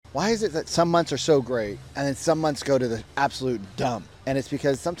why is it that some months are so great and then some months go to the absolute dump? And it's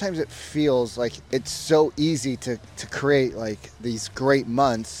because sometimes it feels like it's so easy to create like these great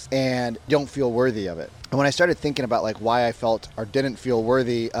months and don't feel worthy of it. And when I started thinking about like why I felt or didn't feel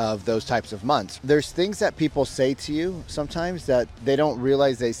worthy of those types of months, there's things that people say to you sometimes that they don't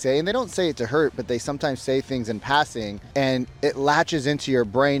realize they say, and they don't say it to hurt, but they sometimes say things in passing and it latches into your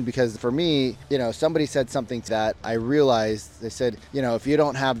brain. Because for me, somebody said something that I realized. They said, if you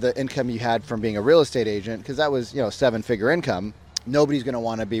don't have the income you had from being a real estate agent, because that was, 7-figure income, nobody's going to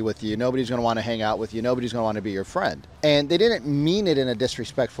want to be with you. Nobody's going to want to hang out with you. Nobody's going to want to be your friend. And they didn't mean it in a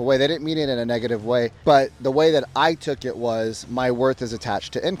disrespectful way. They didn't mean it in a negative way. But the way that I took it was my worth is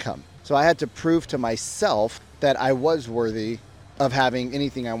attached to income. So I had to prove to myself that I was worthy of having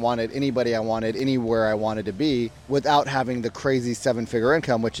anything I wanted, anybody I wanted, anywhere I wanted to be, without having the crazy 7-figure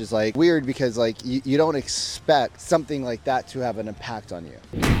income, which is like weird because like you don't expect something like that to have an impact on you.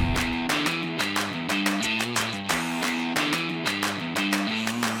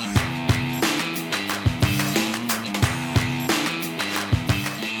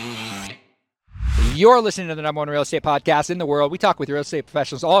 You're listening to the #1 real estate podcast in the world. We talk with real estate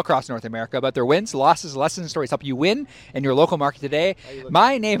professionals all across North America about their wins, losses, lessons, stories, help you win in your local market today.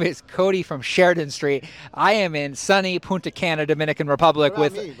 My name is Cody from Sheridan Street. I am in sunny Punta Cana, Dominican Republic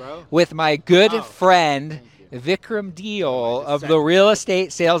with my good friend Vikram Deol of the Real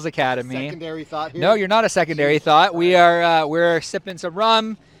Estate Sales Academy. Secondary thought here? No, you're not a secondary thought. We're sipping some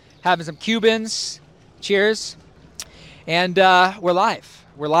rum, having some Cubans. Cheers. And we're live.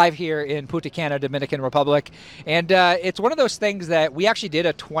 We're live here in Punta Cana, Dominican Republic. And it's one of those things that we actually did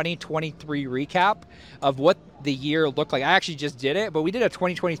a 2023 recap of what the year looked like. I actually just did it, but we did a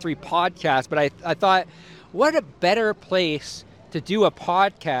 2023 podcast. But I thought, what a better place to do a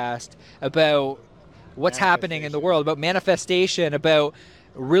podcast about what's happening in the world, about manifestation, about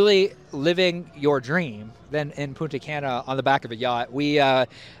really living your dream than in Punta Cana on the back of a yacht.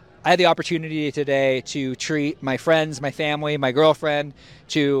 I had the opportunity today to treat my friends, my family, my girlfriend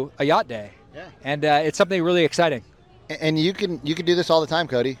to a yacht day. Yeah. And it's something really exciting. And you can do this all the time,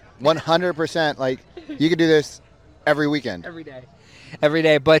 Cody. 100%. Like, you could do this every weekend. Every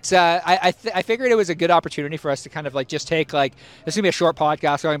day. But I figured it was a good opportunity for us to kind of like just take like, this is going to be a short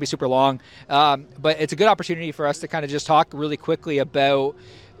podcast, it's not going to be super long. But it's a good opportunity for us to kind of just talk really quickly about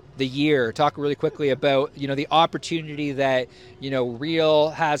the year, talk really quickly about, the opportunity that, Real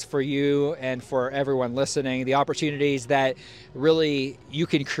has for you and for everyone listening, the opportunities that really you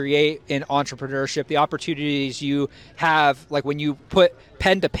can create in entrepreneurship, the opportunities you have, like when you put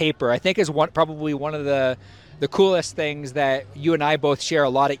pen to paper, I think is probably one of the coolest things that you and I both share a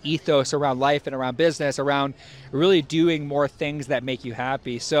lot of ethos around life and around business, around really doing more things that make you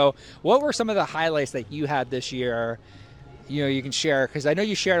happy. So what were some of the highlights that you had this year? You can share, because I know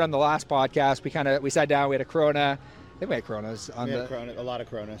you shared on the last podcast. We sat down, we had a Corona. I think we had Coronas on a lot of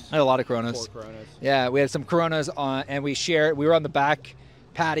Coronas. I had a lot of Coronas. 4 Coronas. Yeah, we had some Coronas on, and we were on the back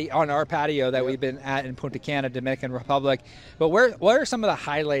patio, on our patio that we've been at in Punta Cana, Dominican Republic. But what are some of the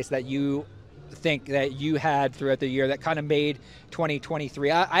highlights that you think that you had throughout the year that kind of made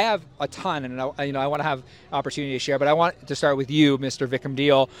 2023? I have a ton, and I want to have opportunity to share, but I want to start with you, Mr. Vikram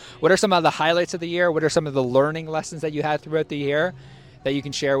Deol. What are some of the highlights of the year? What are some of the learning lessons that you had throughout the year that you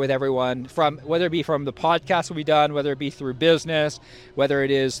can share with everyone, from whether it be from the podcast we've done, whether it be through business, whether it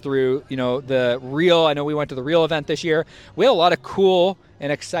is through the Real? I know we went to the Real event this year. We had a lot of cool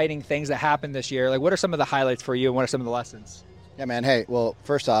and exciting things that happened this year. Like, what are some of the highlights for you, and what are some of the lessons? Yeah, man. Hey, well,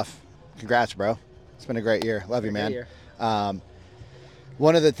 first off, congrats, bro. It's been a great year. Love you, man.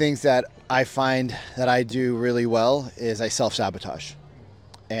 One of the things that I find that I do really well is I self-sabotage.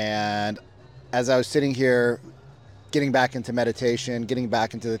 And as I was sitting here getting back into meditation, getting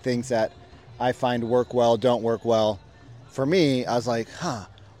back into the things that I find work well, don't work well, for me, I was like,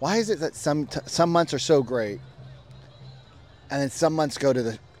 why is it that some months are so great and then some months go to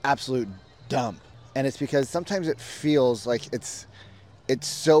the absolute dump? And it's because sometimes it feels like it's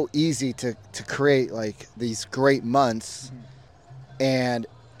so easy to create like these great months, and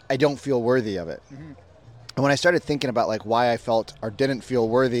I don't feel worthy of it. Mm-hmm. And when I started thinking about like why I felt or didn't feel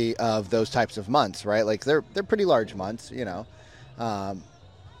worthy of those types of months, right? Like they're pretty large months, not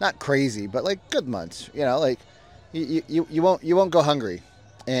crazy, but like good months, like you won't go hungry.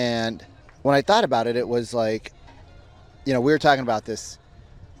 And when I thought about it, it was like, we were talking about this.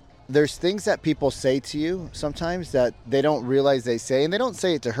 There's things that people say to you sometimes that they don't realize they say, and they don't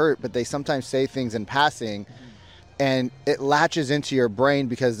say it to hurt, but they sometimes say things in passing, and it latches into your brain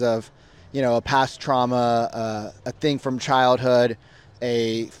because of, a past trauma, a thing from childhood,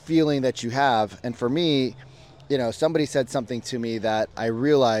 a feeling that you have. And for me, somebody said something to me that I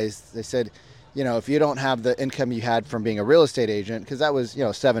realized. They said, if you don't have the income you had from being a real estate agent, because that was,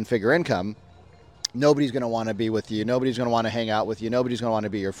 7-figure income, nobody's going to want to be with you. Nobody's going to want to hang out with you. Nobody's going to want to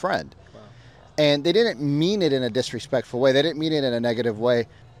be your friend. Wow. And they didn't mean it in a disrespectful way. They didn't mean it in a negative way.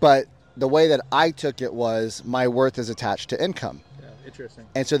 But the way that I took it was my worth is attached to income. Yeah, interesting.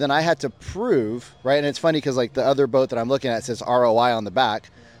 And so then I had to prove, right? And it's funny because like the other boat that I'm looking at says ROI on the back.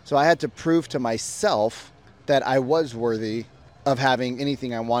 So I had to prove to myself that I was worthy of having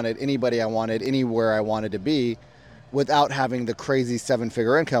anything I wanted, anybody I wanted, anywhere I wanted to be, without having the crazy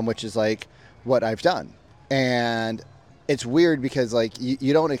 7-figure income, which is like what I've done. And it's weird because like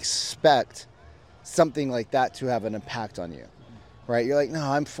you don't expect something like that to have an impact on you, right? You're like,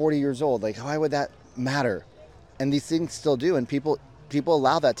 no, I'm 40 years old. Like, why would that matter? And these things still do. And people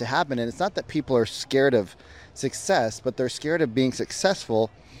allow that to happen. And it's not that people are scared of success, but they're scared of being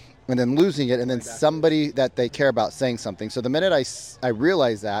successful and then losing it, and then somebody that they care about saying something. So the minute I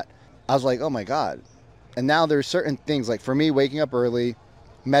realized that, I was like, oh my God. And now there's certain things, like for me, waking up early,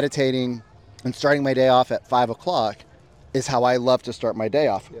 meditating, and starting my day off at 5 o'clock is how I love to start my day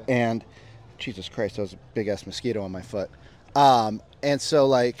off. Yeah. And Jesus Christ, that was a big-ass mosquito on my foot. And so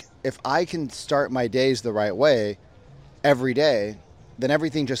like, if I can start my days the right way every day, then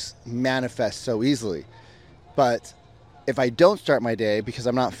everything just manifests so easily. But if I don't start my day because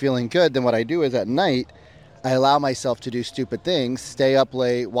I'm not feeling good, then what I do is at night, I allow myself to do stupid things, stay up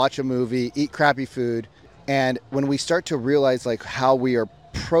late, watch a movie, eat crappy food. And when we start to realize like how we are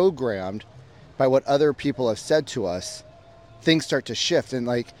programmed by what other people have said to us, things start to shift. And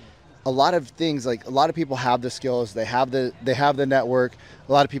like a lot of things, like a lot of people have the skills, they have the network,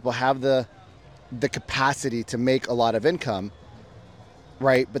 a lot of people have the capacity to make a lot of income,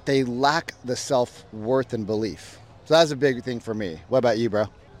 right? But they lack the self-worth and belief. So that's a big thing for me. What about you, bro?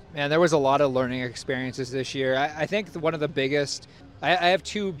 Man, there was a lot of learning experiences this year. I think one of the biggest, I have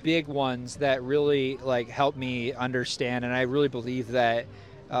two big ones that really like helped me understand, and I really believe that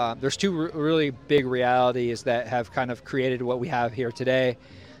there's two really big realities that have kind of created what we have here today.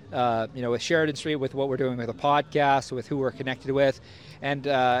 With Sheridan Street, with what we're doing with the podcast, with who we're connected with, and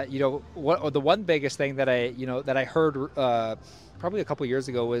the one biggest thing that I heard probably a couple years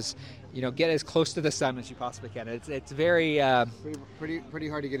ago was, get as close to the sun as you possibly can. It's very pretty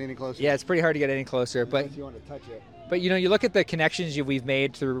hard to get any closer. Yeah, it's pretty hard to get any closer. But if you want to touch it. But you look at the connections we've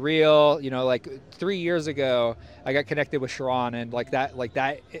made through Reel. Like 3 years ago, I got connected with Sharon, and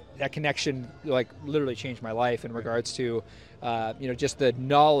that connection like literally changed my life in regards to just the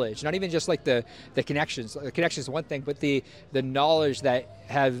knowledge, not even just like the connections. The connections is one thing, but the knowledge that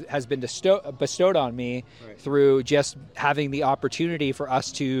has been bestowed on me through just having the opportunity for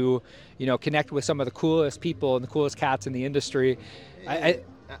us to connect with some of the coolest people and the coolest cats in the industry. Even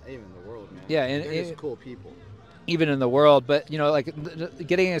in the world, man. Yeah, they're just cool people. Even in the world, but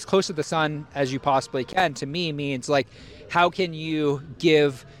getting as close to the sun as you possibly can to me means like, how can you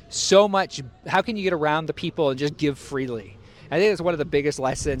give so much? How can you get around the people and just give freely? I think it's one of the biggest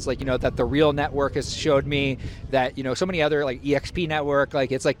lessons, that the Reel network has showed me, that, so many other like EXP network,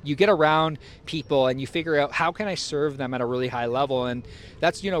 like it's like you get around people and you figure out how can I serve them at a really high level. And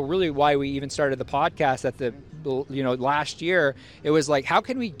that's, really why we even started the podcast at the, last year. It was like, how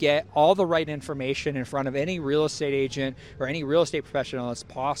can we get all the right information in front of any real estate agent or any real estate professional as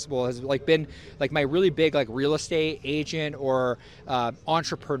possible, has like been like my really big like real estate agent or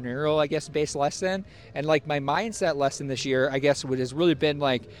entrepreneurial, I guess, based lesson. And like my mindset lesson this year, I guess, what has really been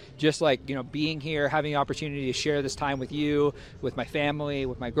like, just like, being here, having the opportunity to share this time with you, with my family,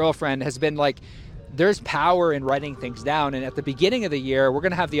 with my girlfriend, has been like, there's power in writing things down. And at the beginning of the year, we're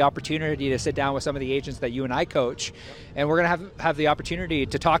going to have the opportunity to sit down with some of the agents that you and I coach, and we're going to have the opportunity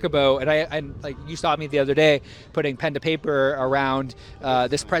to talk about, and I like you saw me the other day putting pen to paper around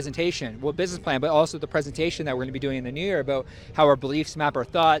this presentation, business plan, but also the presentation that we're going to be doing in the new year about how our beliefs map our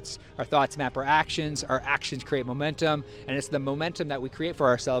thoughts map our actions create momentum, and it's the momentum that we create for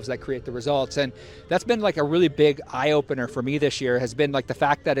ourselves that create the results. And that's been like a really big eye-opener for me this year, has been like the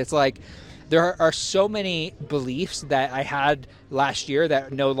fact that it's like, there are so many beliefs that I had last year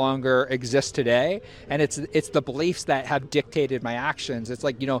that no longer exist today, and it's the beliefs that have dictated my actions. It's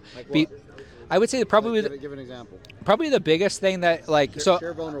like, I would say probably give an example. Probably the biggest thing that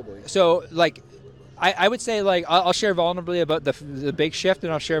share vulnerably. So like I would say like I'll share vulnerably about the big shift,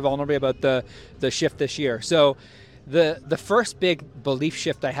 and I'll share vulnerably about the shift this year. So the first big belief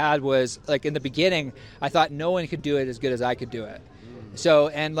shift I had was like in the beginning, I thought no one could do it as good as I could do it. So,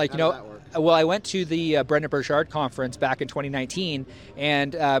 and like, How does that work? Well, I went to the Brendan Burchard conference back in 2019,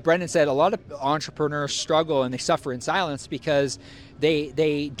 and Brendan said a lot of entrepreneurs struggle and they suffer in silence because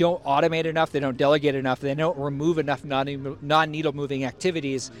they don't automate enough, they don't delegate enough, they don't remove enough non-needle moving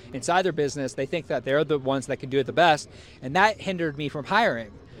activities inside their business. They think that they're the ones that can do it the best, and that hindered me from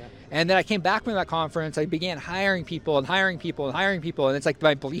hiring. And then I came back from that conference, I began hiring people, and it's like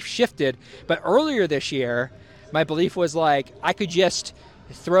my belief shifted. But earlier this year, my belief was like I could just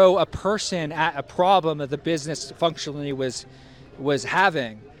throw a person at a problem that the business functionally was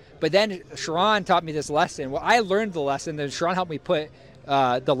having. But then Sharon taught me this lesson. Well, I learned the lesson, then Sharon helped me put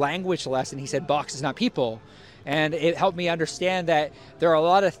the language lesson. He said, boxes, not people. And it helped me understand that there are a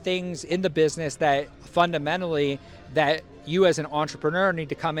lot of things in the business that fundamentally that you as an entrepreneur need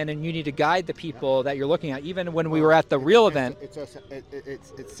to come in and you need to guide the people that you're looking at. Even when we were at the real event.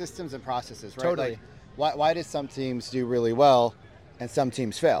 It's systems and processes, right? Totally. Like, why do some teams do really well and some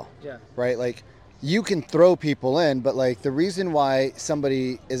teams fail? Yeah. Right? Like, you can throw people in, but like the reason why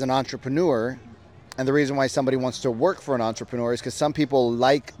somebody is an entrepreneur and the reason why somebody wants to work for an entrepreneur is because some people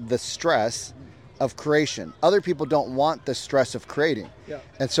like the stress of creation. Other people don't want the stress of creating. Yeah.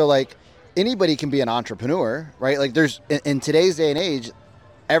 And so like anybody can be an entrepreneur, right? Like there's, in today's day and age,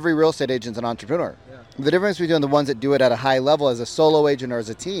 every real estate agent's an entrepreneur. Yeah. The difference between the ones that do it at a high level as a solo agent or as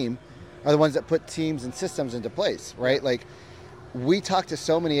a team are the ones that put teams and systems into place, right? Like we talk to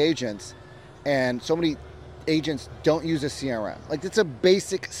so many agents and so many agents don't use a CRM. Like it's a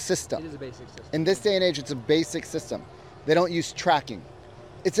basic system. It is a basic system. In this day and age, it's a basic system. They don't use tracking.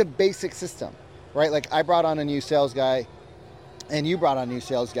 It's a basic system, right? Like I brought on a new sales guy and you brought on a new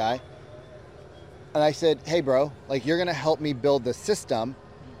sales guy. And I said, hey bro, like you're gonna help me build the system,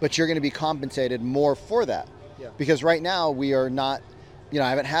 but you're gonna be compensated more for that. Yeah. Because right now we are not, I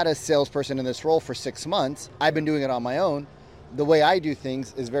haven't had a salesperson in this role for 6 months. I've been doing it on my own. The way I do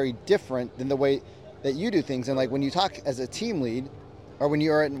things is very different than the way that you do things. And like when you talk as a team lead or when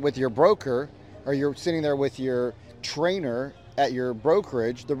you're with your broker or you're sitting there with your trainer at your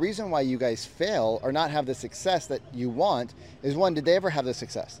brokerage, the reason why you guys fail or not have the success that you want is one, did they ever have the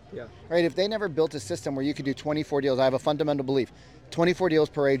success? Yeah. Right? If they never built a system where you could do 24 deals, I have a fundamental belief, 24 deals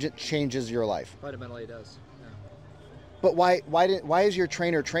per agent changes your life. Fundamentally it does. Yeah. But why is your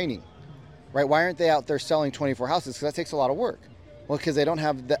trainer training? Right? Why aren't they out there selling 24 houses? Because that takes a lot of work. Well, because they don't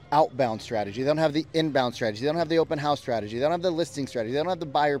have the outbound strategy. They don't have the inbound strategy. They don't have the open house strategy. They don't have the listing strategy. They don't have the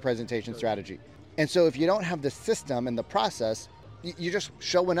buyer presentation strategy. And so if you don't have the system and the process, you're just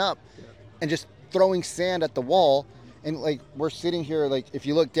showing up and just throwing sand at the wall. And like we're sitting here, like if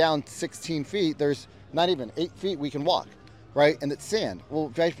you look down 16 feet, there's not even 8 feet we can walk, right? And it's sand.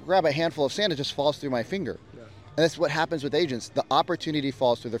 Well, if I grab a handful of sand, it just falls through my finger. Yeah. And that's what happens with agents. The opportunity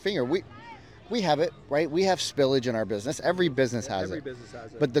falls through their finger. We have it, right? We have spillage in our business. Every business has it.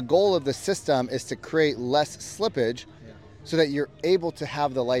 But the goal of the system is to create less slippage so that you're able to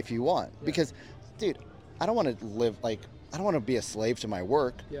have the life you want. Yeah. Because, dude, I don't want to be a slave to my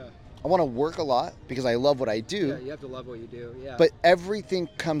work. Yeah. I want to work a lot because I love what I do. Yeah, you have to love what you do. Yeah. But everything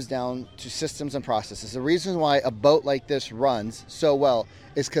comes down to systems and processes. The reason why a boat like this runs so well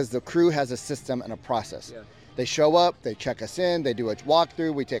is because the crew has a system and a process. Yeah. They show up, they check us in, they do a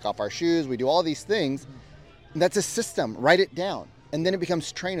walkthrough, we take off our shoes, we do all these things. And that's a system. Write it down. And then it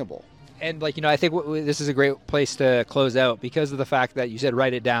becomes trainable. And I think this is a great place to close out because of the fact that you said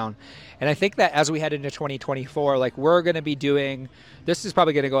write it down. And I think that as we head into 2024, we're going to be doing, this is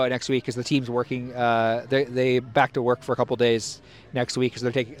probably going to go out next week because the team's working, they back to work for a couple days next week because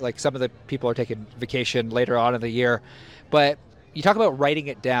they're taking, some of the people are taking vacation later on in the year. But you talk about writing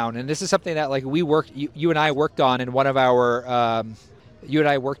it down, and this is something that you and I worked on in one of our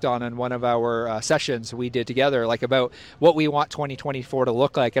sessions we did together, about what we want 2024 to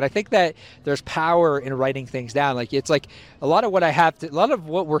look like. And I think that there's power in writing things down. It's a lot of what a lot of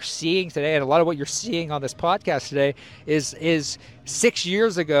what we're seeing today, and a lot of what you're seeing on this podcast today is 6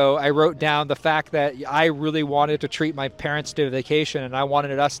 years ago, I wrote down the fact that I really wanted to treat my parents to a vacation, and I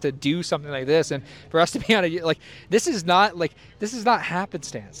wanted us to do something like this, and for us to be on this is not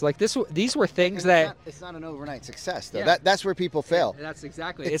happenstance. These were things that it's not an overnight success though. Yeah. That's where people fail. Yeah, that's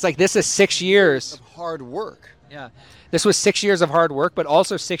exactly. It's this is 6 years of hard work. Yeah, this was 6 years of hard work, but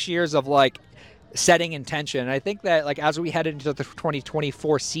also 6 years of setting intention. And I think that as we head into the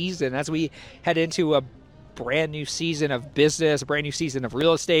 2024 season, as we head into brand new season of business, a brand new season of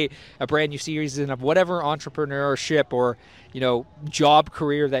real estate, a brand new season of whatever entrepreneurship or job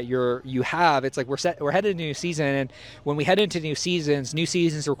career that you have. It's like we're headed into a new season, and when we head into new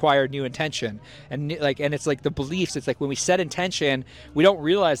seasons require new intention, and it's like the beliefs. It's like when we set intention, we don't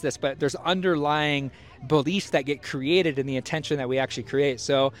realize this, but there's underlying beliefs that get created in the intention that we actually create.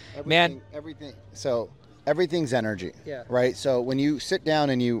 So everything's energy, yeah, right? So when you sit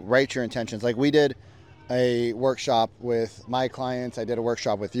down and you write your intentions, like we did a workshop with my clients, I did a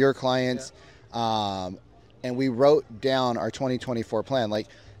workshop with your clients, and we wrote down our 2024 plan. Like,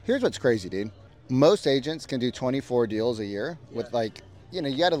 here's what's crazy, dude. Most agents can do 24 deals a year with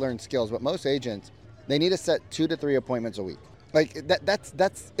you got to learn skills, but most agents, they need to set 2 to 3 appointments a week. Like that's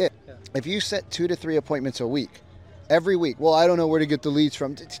it. Yeah. If you set 2 to 3 appointments a week, every week, well, I don't know where to get the leads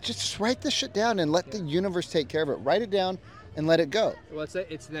from. Just write this shit down and let the universe take care of it. Write it down and let it go. Well,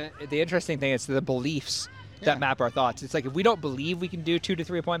 it's the interesting thing. It's the beliefs that map our thoughts. It's like if we don't believe we can do 2 to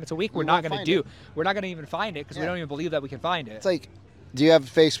 3 appointments a week, we're not going to even find it because we don't even believe that we can find it. It's like, do you have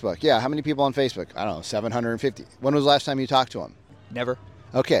Facebook? Yeah. How many people on Facebook? I don't know, 750. When was the last time you talked to them? Never.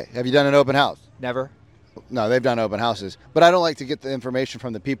 Okay. Have you done an open house? Never. No, they've done open houses, but I don't like to get the information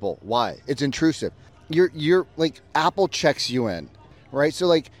from the people. Why? It's intrusive. You're like, Apple checks you in, right? So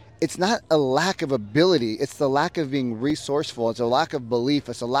like, it's not a lack of ability. It's the lack of being resourceful. It's a lack of belief.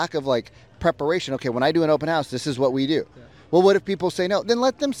 It's a lack of preparation. Okay, when I do an open house, this is what we do. Yeah. Well, what if people say no? Then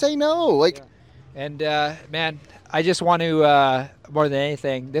let them say no. And man, I just want to, more than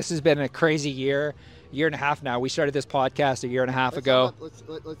anything, this has been a crazy year and a half now. We started this podcast a year and a half ago. Let's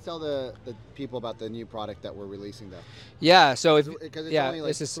tell the people about the new product that we're releasing, though. Yeah, so because it's only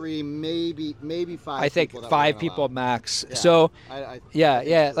this is 3, maybe 5. I think 5 people max. Yeah. So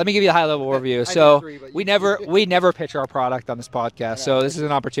Let me give you a high level overview. So we never pitch our product on this podcast. Yeah, so this is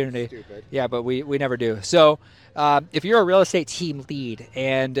an opportunity. Stupid. Yeah, but we never do. So if you're a real estate team lead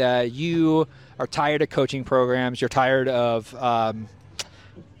and you are tired of coaching programs, you're tired of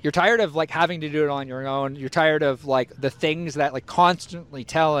having to do it on your own. You're tired of the things that constantly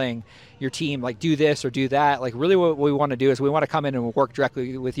telling your team do this or do that. Really what we want to do is we want to come in and work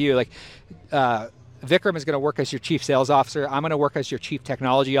directly with you. Vikram is going to work as your chief sales officer. I'm going to work as your chief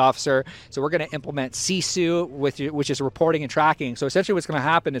technology officer. So we're going to implement CSU, which is reporting and tracking. So essentially what's going to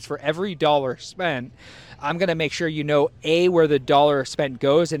happen is for every dollar spent, I'm going to make sure you know, where the dollar spent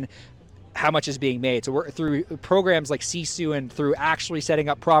goes and how much is being made. So we're through programs like CSU and through actually setting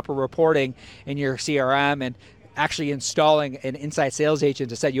up proper reporting in your CRM and actually installing an inside sales agent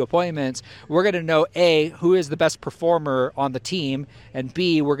to set you appointments, we're going to know who is the best performer on the team, and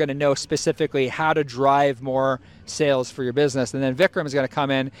B, we're going to know specifically how to drive more sales for your business. And then Vikram is going to come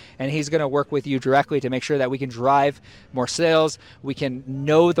in and he's going to work with you directly to make sure that we can drive more sales. We can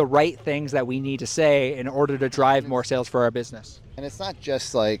know the right things that we need to say in order to drive more sales for our business. And it's not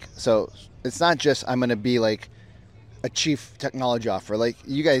just it's not just I'm going to be a chief technology officer.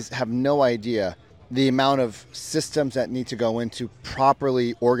 You guys have no idea the amount of systems that need to go into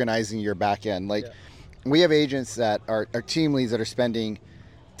properly organizing your back end. We have agents that are team leads that are spending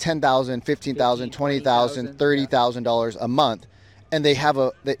 $10,000, $15,000, $20,000, $30,000 a month, and they have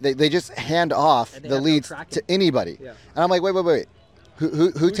they just hand off the leads to anybody. Yeah. And I'm like, wait.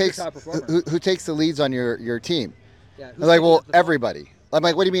 Who takes the leads on your team? Yeah, they're like, well, everybody. I'm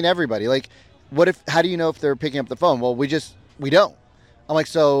like, what do you mean everybody? How do you know if they're picking up the phone? Well, we don't. I'm like,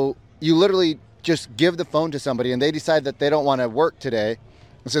 so you literally just give the phone to somebody and they decide that they don't want to work today,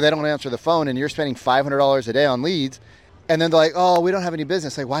 so they don't answer the phone, and you're spending $500 a day on leads, and then they're like, oh, we don't have any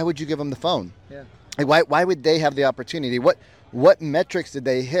business. Why would you give them the phone? Yeah. Why would they have the opportunity? What metrics did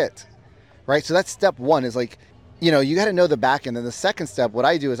they hit? Right? So that's step one is you got to know the back end. And the second step, what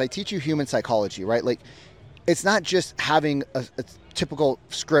I do is I teach you human psychology, right? It's not just having a typical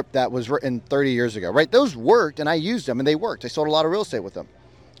script that was written 30 years ago, right? Those worked and I used them and they worked. I sold a lot of real estate with them.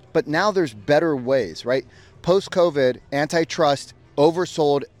 But now there's better ways, right? Post-COVID, antitrust,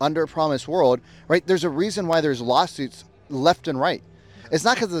 oversold, under-promised world, right? There's a reason why there's lawsuits left and right. It's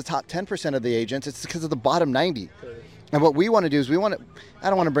not because of the top 10% of the agents. It's because of the bottom 90. And what we want to do is I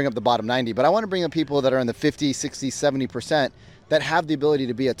don't want to bring up the bottom 90, but I want to bring up people that are in the 50, 60, 70% that have the ability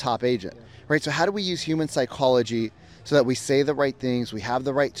to be a top agent, right? So how do we use human psychology so that we say the right things, we have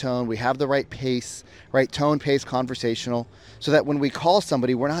the right tone, we have the right pace, right? Tone, pace, conversational, so that when we call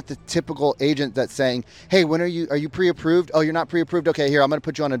somebody, we're not the typical agent that's saying, hey, when are you pre-approved? Oh, you're not pre-approved? Okay, here, I'm going to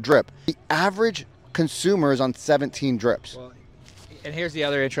put you on a drip. The average consumer is on 17 drips. Well, And here's the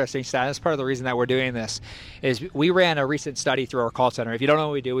other interesting stat. That's part of the reason that we're doing this is we ran a recent study through our call center. If you don't know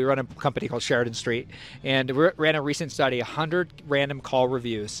what we do, we run a company called Sheridan Street, and we ran a recent study, 100 random call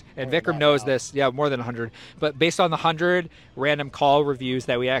reviews. And Vikram knows this. Yeah, more than 100. But based on the 100 random call reviews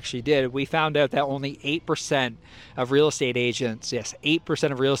that we actually did, we found out that only 8% of real estate agents, yes,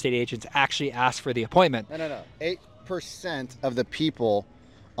 8% of real estate agents actually asked for the appointment. No. 8% of the people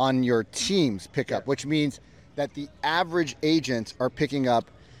on your teams pick up, which means that the average agents are picking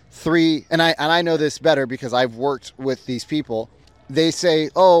up 3, and I know this better because I've worked with these people. They say,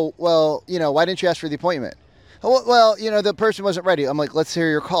 oh, well, why didn't you ask for the appointment? Oh, well, the person wasn't ready. I'm like, let's hear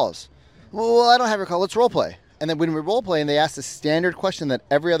your calls. Well, I don't have your call. Let's role play. And then when we role play and they ask the standard question that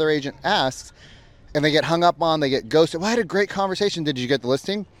every other agent asks, and they get hung up on, they get ghosted. Well, I had a great conversation. Did you get the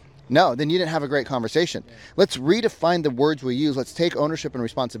listing? No, then you didn't have a great conversation. Yeah. Let's redefine the words we use. Let's take ownership and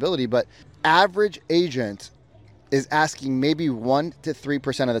responsibility. But average agent is asking maybe 1 to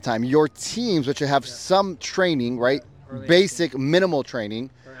 3% of the time. Your teams, which have some training, right? Basic, minimal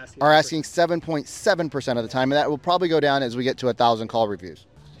training, are asking 7.7% of the time. And that will probably go down as we get to 1,000 call reviews.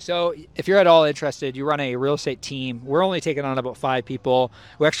 So if you're at all interested, you run a real estate team. We're only taking on about 5 people.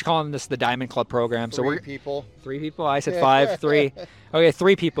 We're actually calling this the Diamond Club program. So 3 people. 3 people? I said 5, 3. Okay,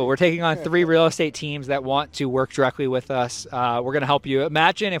 3 people. We're taking on 3 real estate teams that want to work directly with us. We're going to help you.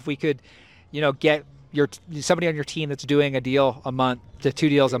 Imagine if we could, get somebody on your team that's doing a deal a month to 2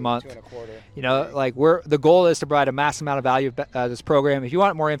 deals a month. 2.25. The goal is to provide a massive amount of value to this program. If you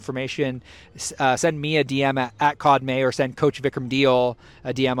want more information, send me a DM at CodMay or send Coach Vikram Deol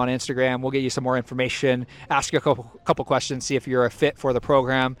a DM on Instagram. We'll get you some more information, ask you a couple questions, see if you're a fit for the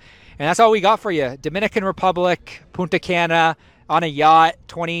program. And that's all we got for you. Dominican Republic, Punta Cana, on a yacht,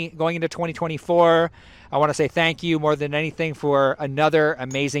 going into 2024. I want to say thank you more than anything for another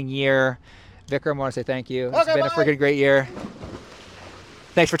amazing year. Vikram, I want to say thank you. It's been a freaking great year.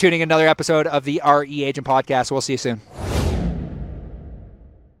 Thanks for tuning in another episode of the RE Agent Podcast. We'll see you soon.